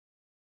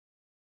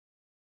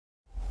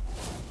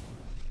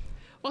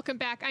Welcome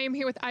back. I am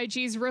here with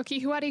IG's rookie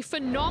who had a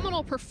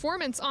phenomenal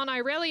performance on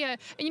Irelia.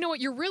 And you know what?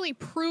 You're really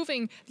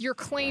proving your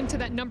claim to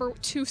that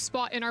 #2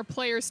 spot in our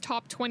players'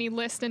 top 20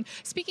 list. And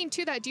speaking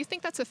to that, do you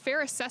think that's a fair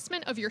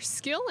assessment of your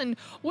skill? And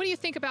what do you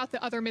think about the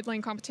other mid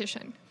lane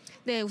competition?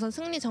 네, 우선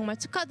승리 정말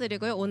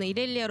축하드리고요. 오늘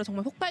이렐리아로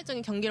정말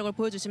폭발적인 경기력을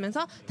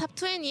보여주시면서 탑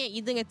 20에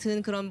 2등에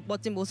든 그런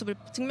멋진 모습을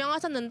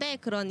증명하셨는데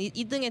그런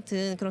 2등에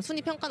든 그런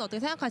순위 평가는 어떻게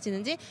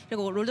생각하시는지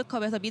그리고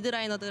롤드컵에서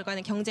미드라이너들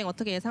간의 경쟁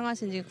어떻게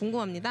예상하시는지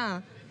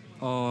궁금합니다.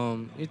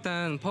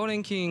 일단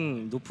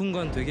파워랭킹 높은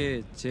건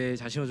되게 제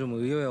자신도 좀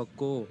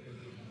의외였고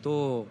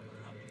또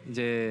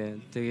이제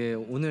되게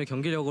오늘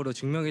경기력으로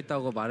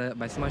증명했다고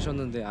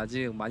말씀하셨는데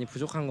아직 많이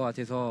부족한 것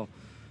같아서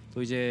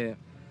또 이제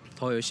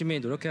더 열심히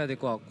노력해야 될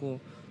것 같고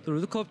또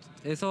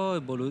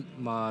롤드컵에서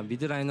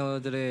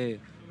미드라이너들의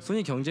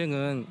순위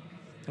경쟁은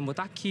뭐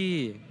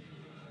딱히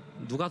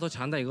누가 더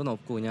잘한다 이건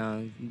없고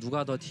그냥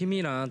누가 더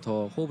팀이랑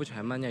더 호흡을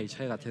잘 맞냐 이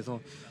차이 같아서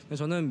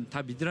저는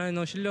다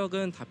미드라이너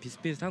실력은 다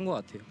비슷비슷한 것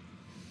같아요.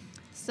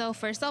 So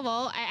first of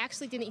all, I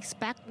actually didn't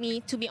expect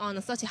me to be on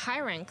such a high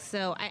rank.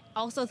 So I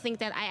also think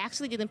that I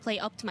actually didn't play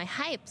up to my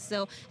hype.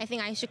 So I think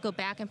I should go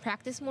back and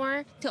practice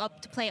more to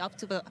play up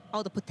to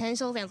all the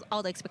potentials and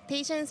all the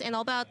expectations and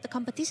about the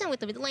competition with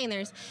the mid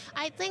laners.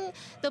 I think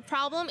the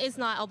problem is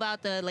not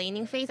about the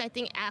laning phase. I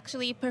think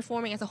actually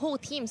performing as a whole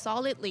team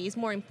solidly is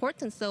more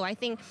important. So I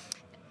think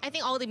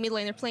all the mid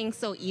laners are playing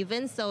so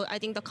even. So I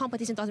think the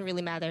competition doesn't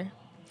really matter.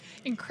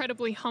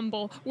 Incredibly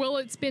humble. Will,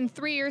 it's been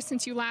 3 years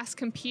since you last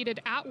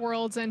competed at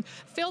Worlds and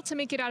failed to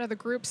make it out of the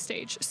group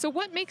stage. So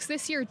what makes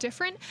this year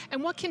different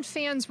and what can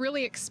fans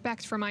really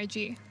expect from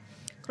IG?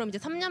 그럼 이제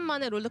 3년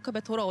만에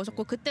롤드컵에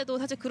돌아오셨고 그때도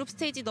사실 그룹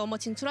스테이지 넘어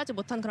진출하지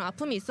못한 그런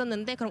아픔이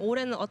있었는데 그럼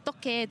올해는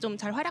어떻게 좀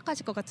잘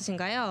활약하실 것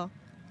같으신가요?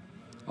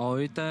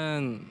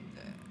 일단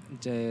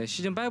이제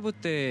시즌 5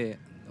 때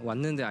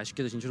왔는데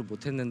아쉽게도 진출을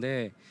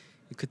못했는데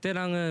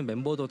그때랑은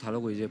멤버도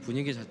다르고 이제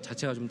분위기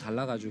자체가 좀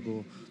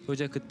달라가지고 또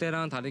이제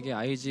그때랑 다르게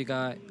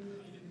IG가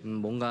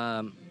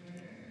뭔가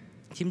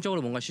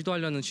팀적으로 뭔가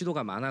시도하려는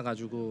시도가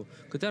많아가지고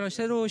그때랑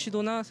새로운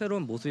시도나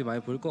새로운 모습이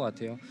많이 보일 것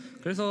같아요.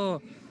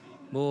 그래서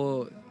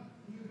뭐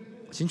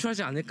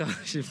진출하지 않을까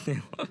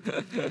싶네요.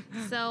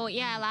 So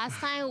yeah, last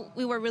time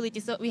we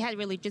had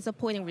really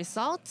disappointing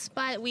results,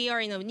 but we are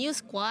in a new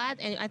squad,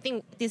 and I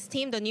think this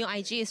team, the new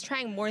IG, is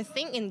trying more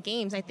things in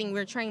games. I think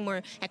we're trying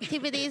more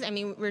activities. I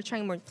mean, we're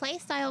trying more play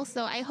styles.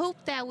 So I hope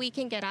that we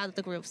can get out of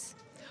the groups.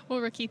 Well,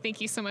 Ricky, thank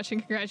you so much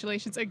and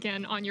congratulations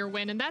again on your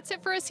win. And that's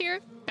it for us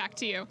here. Back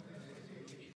to you.